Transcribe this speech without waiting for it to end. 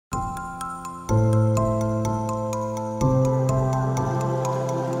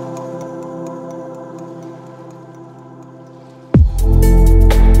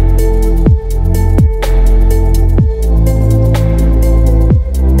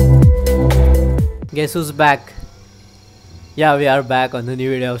Guess who's back? Yeah, we are back on the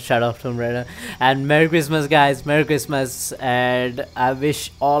new video of Shadow of Tomb Raider. And Merry Christmas, guys! Merry Christmas! And I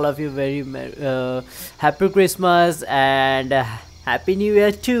wish all of you very happy Christmas and happy New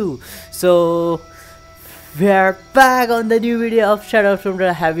Year too. So we are back on the new video of Shadow of Tomb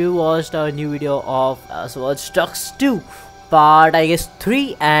Raider. Have you watched our new video of Watch Dogs 2 part I guess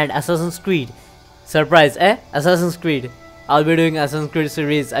 3 and Assassin's Creed? Surprise, eh? Assassin's Creed. I'll be doing Assassin's Creed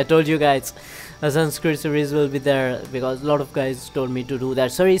series. I told you guys. Assassin's Creed series will be there because a lot of guys told me to do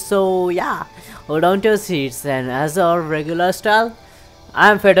that series. So yeah, hold on to your seats, and as our regular style,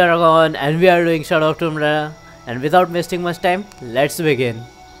 I'm Federagon and we are doing Shadow of Tomb Raider. And without wasting much time, let's begin.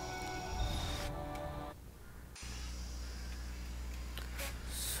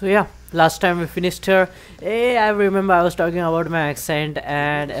 So yeah, last time we finished here. Hey, I remember I was talking about my accent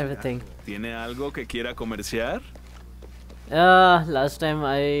and everything. ¿Tiene algo que quiera comerciar? Last time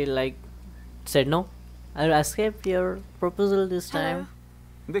I said no. I'll accept your proposal this time.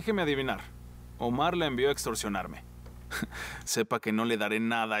 Déjeme adivinar. Omar la envió a extorsionarme. Sepa que no le daré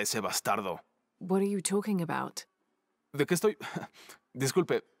nada a ese bastardo. What are you talking about? ¿De qué estoy?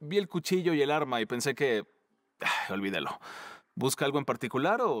 Disculpe, vi el cuchillo y el arma y pensé que... olvídelo. ¿Busca algo en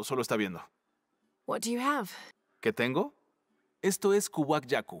particular o solo está viendo? What do you have? ¿Qué tengo? Esto es Kuwak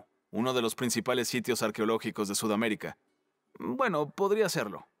Yaku, uno de los principales sitios arqueológicos de Sudamérica. Bueno, podría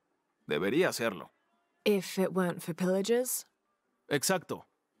serlo. Debería hacerlo. If it weren't for pillagers? Exacto.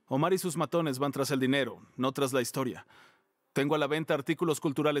 Omar y sus matones van tras el dinero, no tras la historia. Tengo a la venta artículos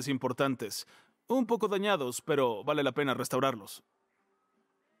culturales importantes. Un poco dañados, pero vale la pena restaurarlos.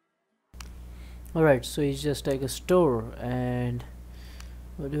 Alright, so it's just like a store. And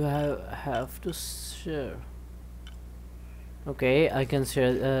what do I have to share? Okay, I can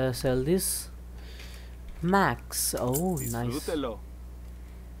sell this. Max. Oh, Disfrútelo. Nice.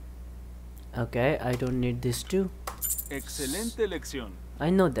 Okay, I don't need this too. Excelente elección. I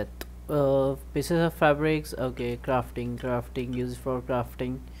know that. Pieces of fabrics. Okay, crafting. Use for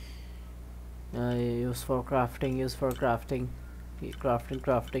crafting. Use for crafting.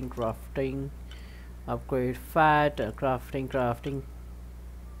 Crafting. Upgrade fat. Crafting.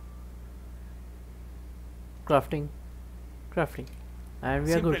 And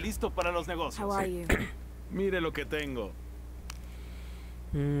we are Siempre good. listo para los negocios. How are you? Mire lo que tengo.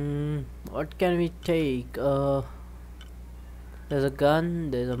 What can we take? There's a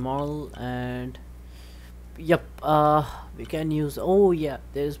gun, there's a model, and yep, we can use, oh yeah,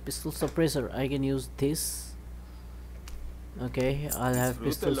 there's pistol suppressor. I can use this. Okay, I'll have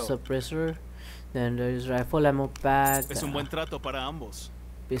pistol suppressor. Then there is rifle ammo pack. Es un buen trato para ambos.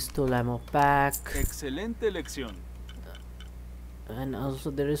 Pistol ammo pack. Excelente elección. And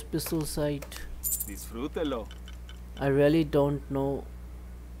also there is pistol sight. Disfrútelo. I really don't know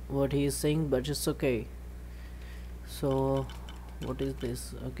what he is saying, but it's okay. So what is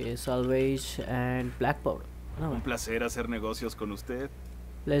this? Okay, salvage and black powder. Oh. Un placer hacer negocios con usted.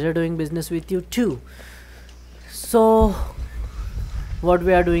 Pleasure doing business with you too. So what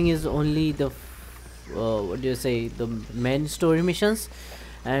we are doing is only the what do you say, the main story missions,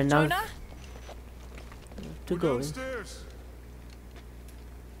 and now to go downstairs.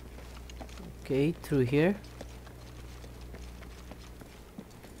 Okay, through here.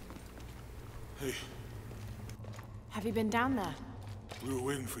 Hey, Have you been down there? we were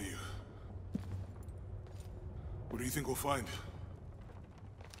waiting for you. What do you think we'll find?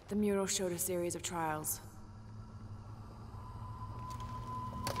 The mural showed a series of trials.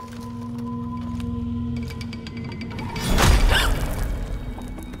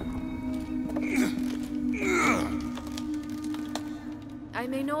 I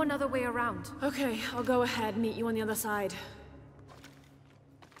may know another way around. Okay, I'll go ahead, meet you on the other side.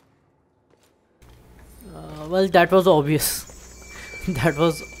 Well, that was obvious. That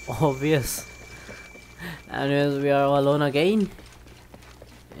was obvious. Anyways, we are alone again,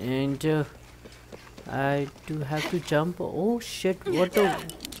 and I do have to jump. Oh shit, what the...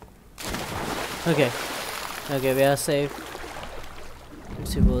 Okay, we are safe.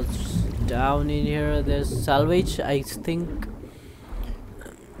 Let's see what's down in here. There's salvage, I think.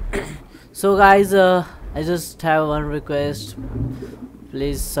 So guys, I just have one request.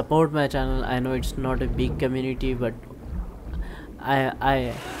 Please support my channel. I know it's not a big community, but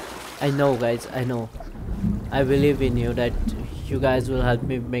I know, guys, I know. I believe in you that you guys will help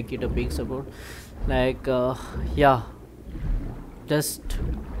me make it a big support. Like yeah, just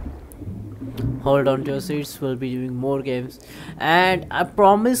hold on to your seats. We'll be doing more games, and I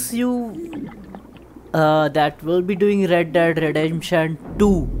promise you that we'll be doing Red Dead Redemption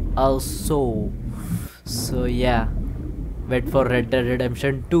 2 also. So yeah, wait for Red Dead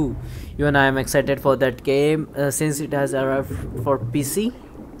Redemption 2. Even I am excited for that game since it has arrived for PC.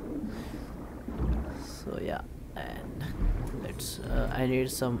 So yeah, and let's I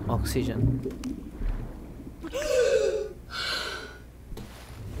need some oxygen.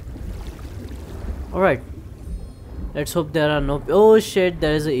 Alright, let's hope there are no. Oh shit,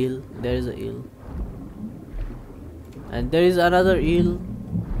 there is a eel. There is a eel. And there is another eel.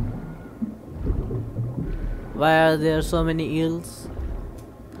 Why are there so many eels?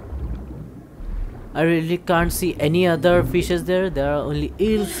 I really can't see any other fishes there. There are only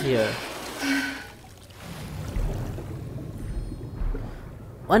eels here.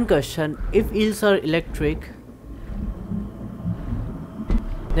 One question: if eels are electric,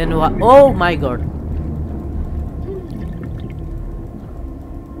 then why? Oh my god!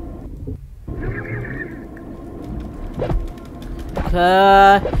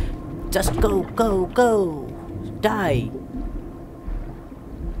 Just go, go, go! Die!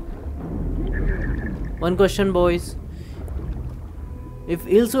 One question, boys. If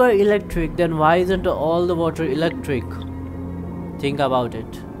eels were electric, then why isn't all the water electric? Think about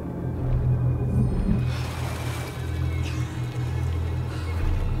it.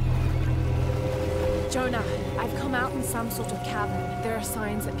 Jonah, I've come out in some sort of cavern. There are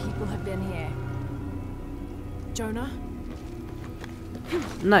signs that people have been here. Jonah?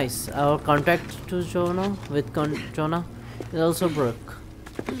 Nice. Our contact to Jonah Jonah is also broke.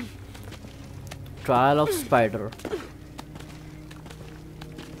 Trial of Spider.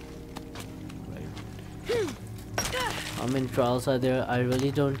 How many trials are there? I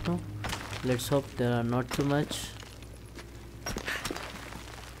really don't know. Let's hope there are not too much.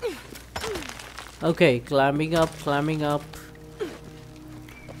 Okay, climbing up, climbing up.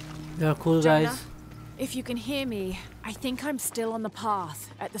 They're cool, Jonah, guys. if you can hear me, I think I'm still on the path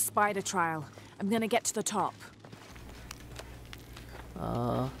at the spider trial. I'm gonna get to the top.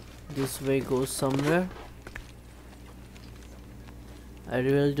 This way goes somewhere. I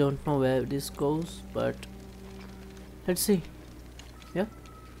really don't know where this goes, but let's see. Yeah.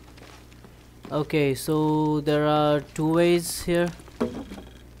 Okay, so there are two ways here.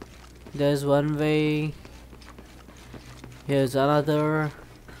 There's one way. Here's another.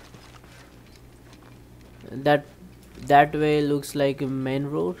 That way looks like a main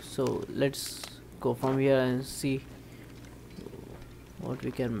road, so let's go from here and see what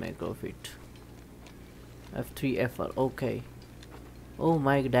we can make of it. F3 FR. Okay. Oh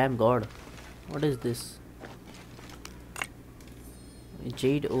my damn god, what is this?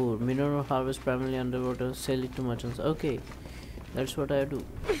 Jade ore, mineral harvest primarily underwater, sell it to merchants. Okay, that's what I do.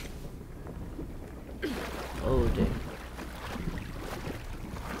 Oh dang.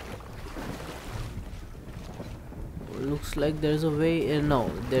 Looks like there's a way. No,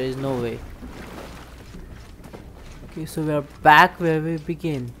 there is no way. Okay, so we are back where we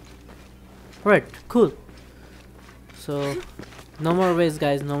began. Right, cool. So no more ways,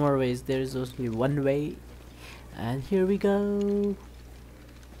 guys, no more ways. There is only one way, and here we go.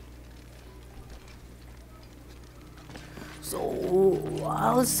 So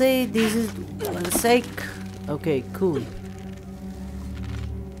I'll say this is one sec. Okay, cool.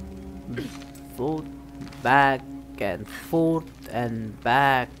 Forth, back and forth and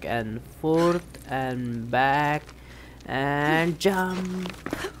back and forth and back and jump.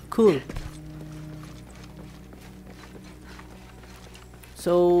 Cool.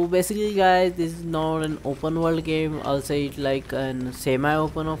 So basically, guys, this is not an open world game. I'll say it like an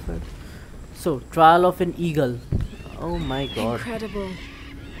semi-open of it. So trial of an eagle. Oh my god. Incredible.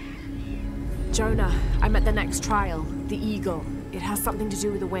 Jonah, I'm at the next trial. The eagle. It has something to do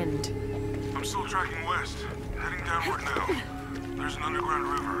with the wind. I'm still tracking west, heading downward now. There's an underground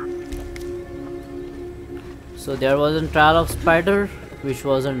river. So there was a trial of spider, which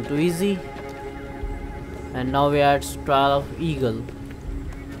wasn't too easy, and now we are at trial of eagle,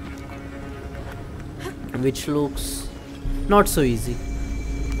 which looks not so easy.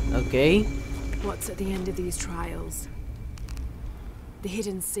 Okay. What's at the end of these trials? The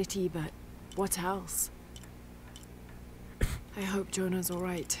hidden city, but what else? I hope Jonah's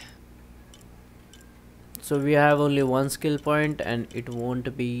alright. So we have only one skill point, and it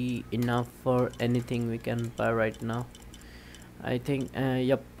won't be enough for anything we can buy right now. I think,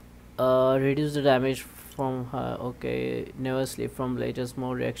 yep. Reduce the damage from her. Okay. Never sleep from latest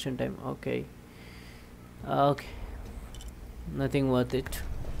more reaction time. Okay. Okay. Nothing worth it.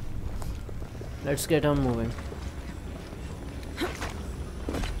 Let's get on moving.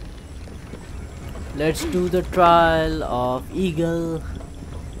 Let's do the trial of eagle.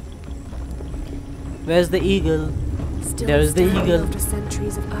 Where's the eagle? Still There's the standing eagle. after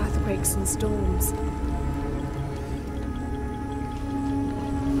centuries of earthquakes and storms.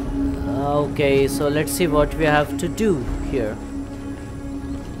 Okay, so let's see what we have to do here.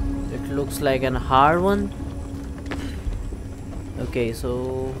 It looks like an hard one. Okay,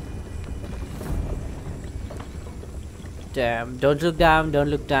 so damn, don't look down, don't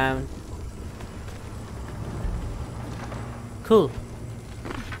look down. Cool.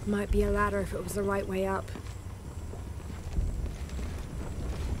 Might be a ladder if it was the right way up.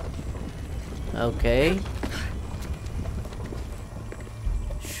 Okay.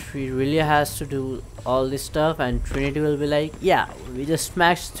 She really has to do all this stuff, and Trinity will be like, yeah, we just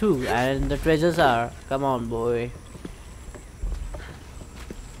smashed through and the treasures are, come on boy.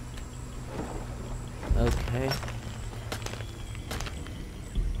 Okay.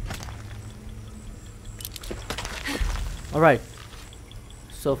 Alright.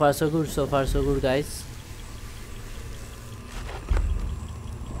 So far so good guys.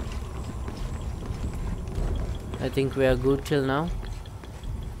 I think we are good till now.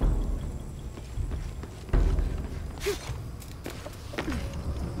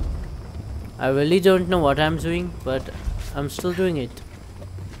 I really don't know what I'm doing, but I'm still doing it.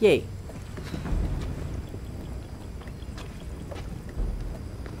 Yay.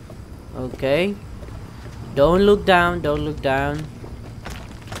 Okay. Don't look down, don't look down.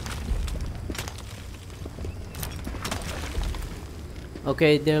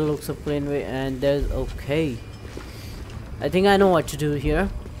 Okay, there looks a plain way, and there's okay. I think I know what to do here.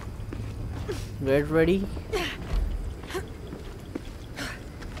 Get ready.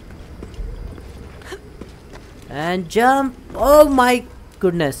 And jump. Oh my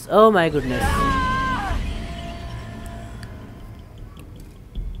goodness. Oh my goodness.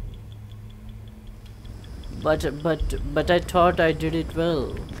 But I thought I did it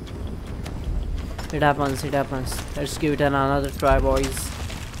well. It happens, it happens. Let's give it another try, boys.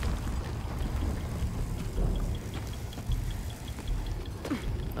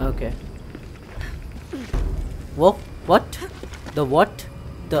 Okay. Whoa, what? The what?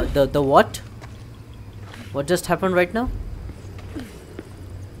 The what? What just happened right now?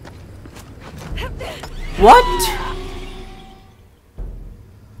 What?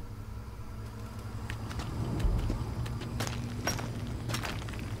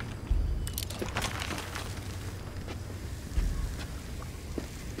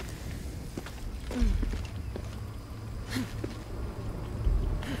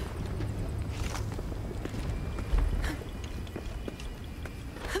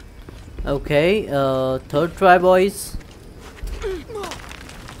 Okay, third try, boys.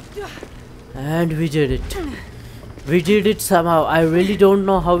 And we did it. We did it somehow. I really don't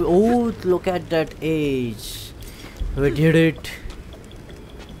know how. Oh, look at that age. We did it.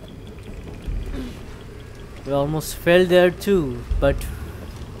 We almost fell there too, but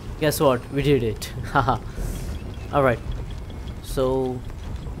guess what? We did it. Haha. Alright. So,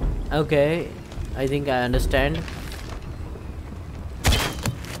 okay. I think I understand.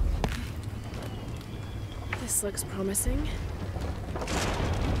 This looks promising.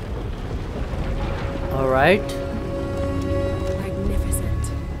 Alright.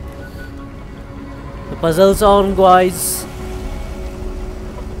 Magnificent. The puzzle's on, guys.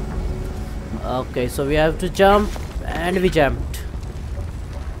 Okay, so we have to jump, and we jumped.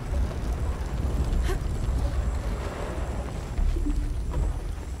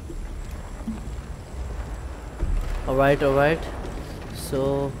 Alright, alright.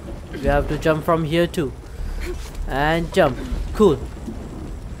 So we have to jump from here too. And jump. Cool.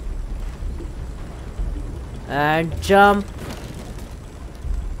 And jump.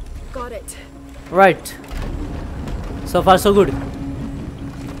 Got it. Right. So far so good.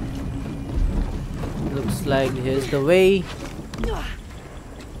 Looks like here's the way.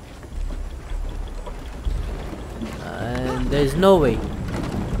 And there's no way.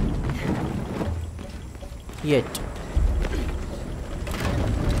 Yet.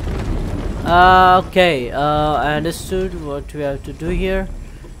 Okay, I understood what we have to do here.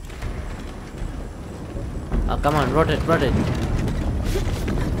 Oh, come on, rotate, rotate.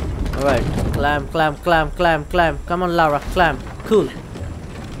 Alright, climb, climb, climb, climb, climb. Come on, Lara, climb. Cool.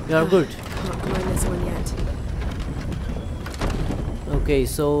 You're good. Not climb this one yet. Okay,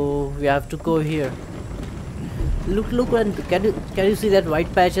 so we have to go here. Look, and can you see that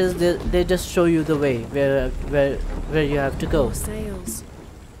white patches? They just show you the way where you have to go. More sails.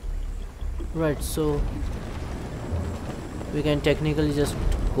 Right, so we can technically just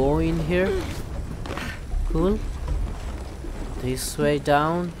go in here. Cool. This way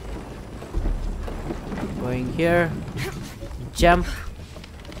down. Going here. Jump.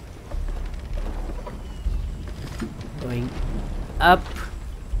 Going up.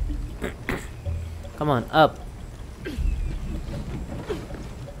 Come on, up.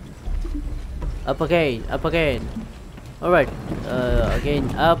 Up again, up again. Alright,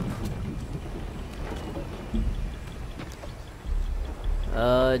 again up.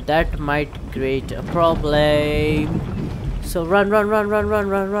 That might create a problem. So run, run, run, run, run,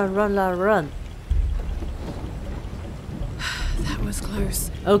 run, run, run, run, run. That was close.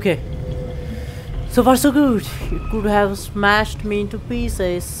 Okay. So far so good. It could have smashed me into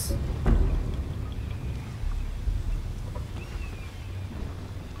pieces.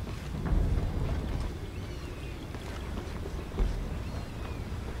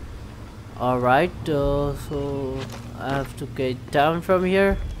 Alright, so I have to get down from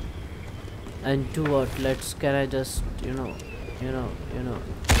here and do what? Can I just, you know.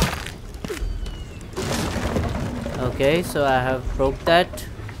 Okay, so I have broke that.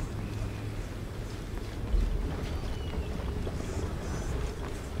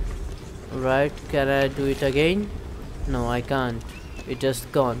 Right, can I do it again? No, I can't. It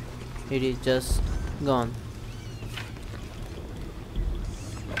just gone. It is just gone.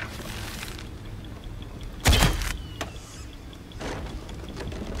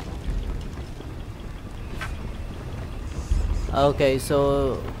 Okay,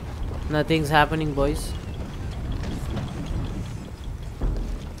 so nothing's happening, boys.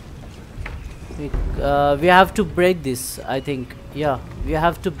 We have to break this, I think. Yeah, we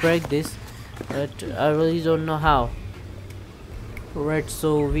have to break this, but I really don't know how. Right,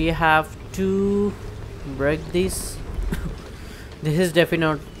 so we have to break this. This is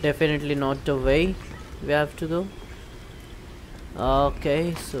definitely not the way we have to go.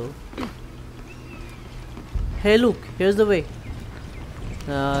 Okay, so hey, look, here's the way.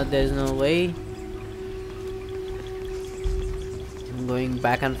 There's no way. I'm going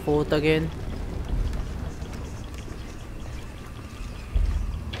back and forth again.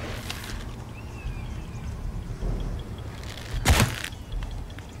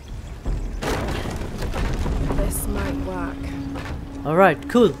 This might work. Alright,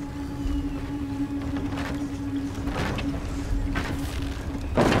 cool.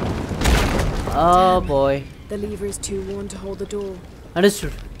 Oh boy. The lever is too worn to hold the door.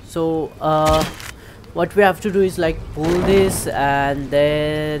 Understood. So what we have to do is like pull this, and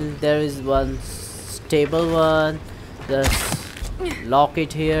then there is one stable one. Just lock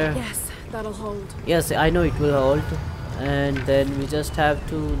it here. Yes, that'll hold. Yes, I know it will hold. And then we just have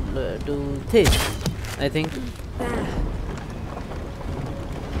to do this, I think. There.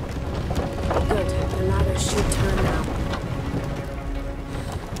 Good. The ladder should turn now.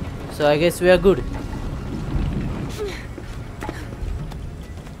 So I guess we are good.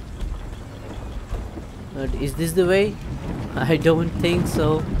 But is this the way? I don't think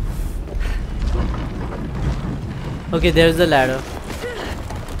so. Okay, there's the ladder.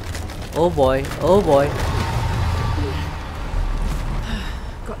 Oh boy, oh boy.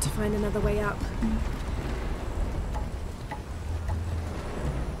 Got to find another way up.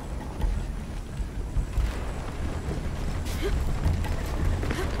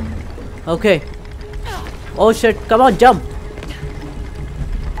 Okay. Oh shit, come on, jump.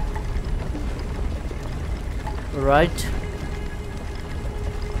 Right.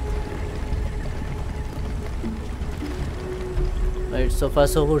 Right, so far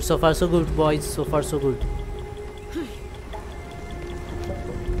so good, so far so good, boys, so far so good.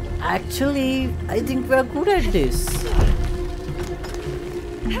 Actually, I think we are good at this.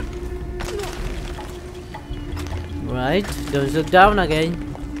 Right, don't look down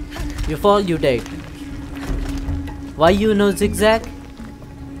again. You fall, you dead. Why you know zigzag?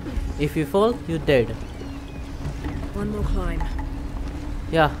 If you fall, you dead. One more climb.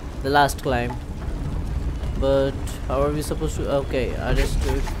 Yeah, the last climb. But how are we supposed to? Okay, I just do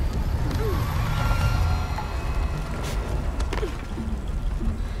it.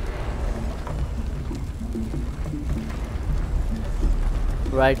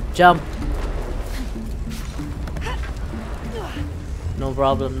 Right, jump. No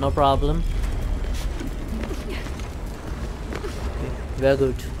problem, no problem. Okay, we are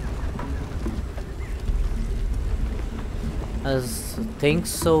good. As think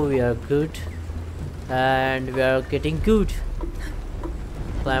so, we are good. And we are getting good.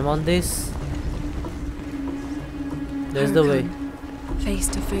 Climb on this. There's the way. Face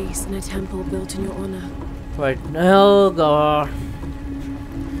to face in a temple built in your honor. Right. Oh god.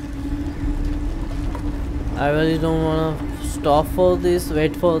 I really don't wanna stop for this,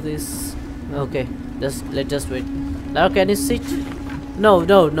 wait for this. Okay, let's just wait. Now can you sit? No,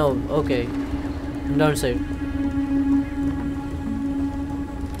 okay. Don't say it.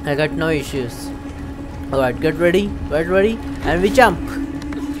 I got no issues. Alright, get ready, and we jump.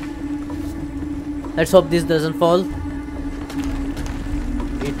 Let's hope this doesn't fall.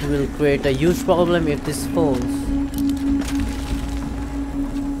 It will create a huge problem if this falls.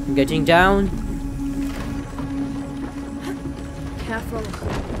 Getting down. Careful.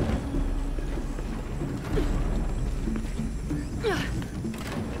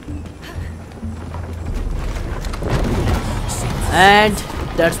 And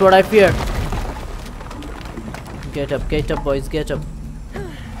that's what I feared. Get up, boys, get up.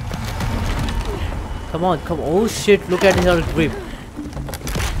 Come on. Oh shit, look at her grip.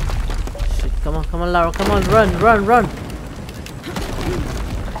 Shit, come on, Lara, come on, run.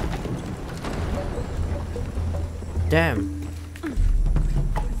 Damn.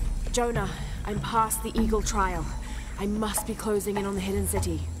 Jonah, I'm past the Eagle trial. I must be closing in on the hidden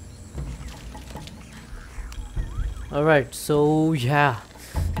city. Alright, so yeah,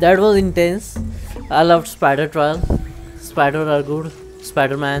 that was intense. I loved Spider Trial. Spiders are good.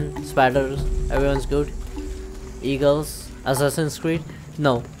 Spider-Man, spiders, everyone's good. Eagles, Assassin's Creed,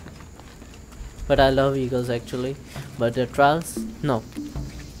 no. But I love Eagles actually. But the trials, no.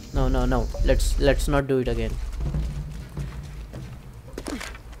 No. Let's not do it again.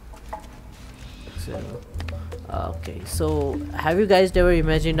 So, okay. So, have you guys ever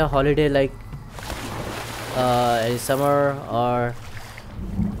imagined a holiday like a summer or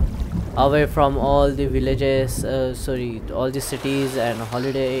away from all the villages, all the cities, and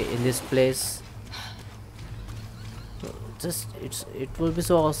holiday in this place? Just it will be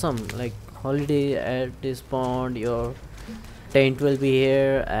so awesome. Like holiday at this pond, your tent will be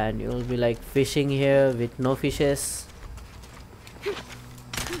here and you'll be like fishing here with no fishes.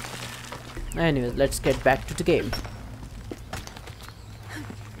 Anyways, let's get back to the game.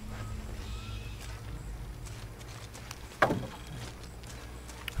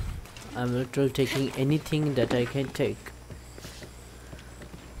 I'm literally taking anything that I can take.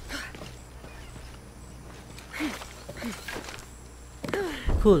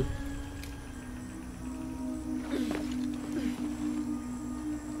 Cool.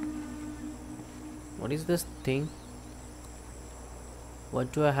 What is this thing?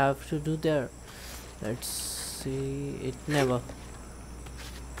 What do I have to do there? Let's see. It never.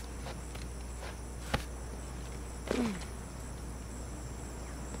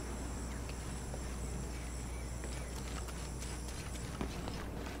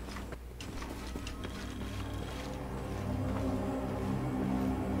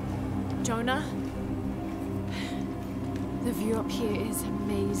 Jonah? The view up here is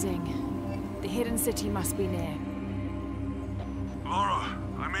amazing. The hidden city must be near. Laura,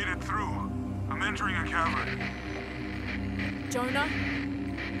 I made it through. I'm entering a cavern. Jonah?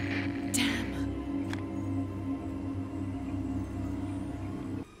 Damn.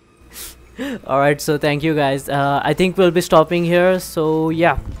 Alright, so thank you guys. I think we'll be stopping here. So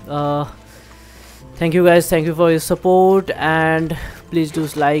yeah, thank you guys, thank you for your support, and please do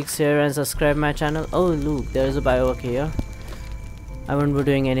like, share and subscribe my channel. Oh look, there is a biowork here. I won't be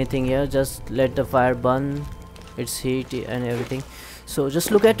doing anything here, just let the fire burn its heat and everything. So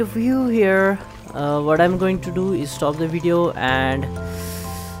just look at the view here. What I'm going to do is stop the video, and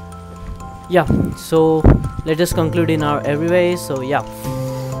yeah, so let us conclude in our every way. So yeah,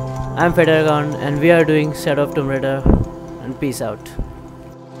 I'm Federagon and we are doing Shadow of Tomb Raider, and peace out.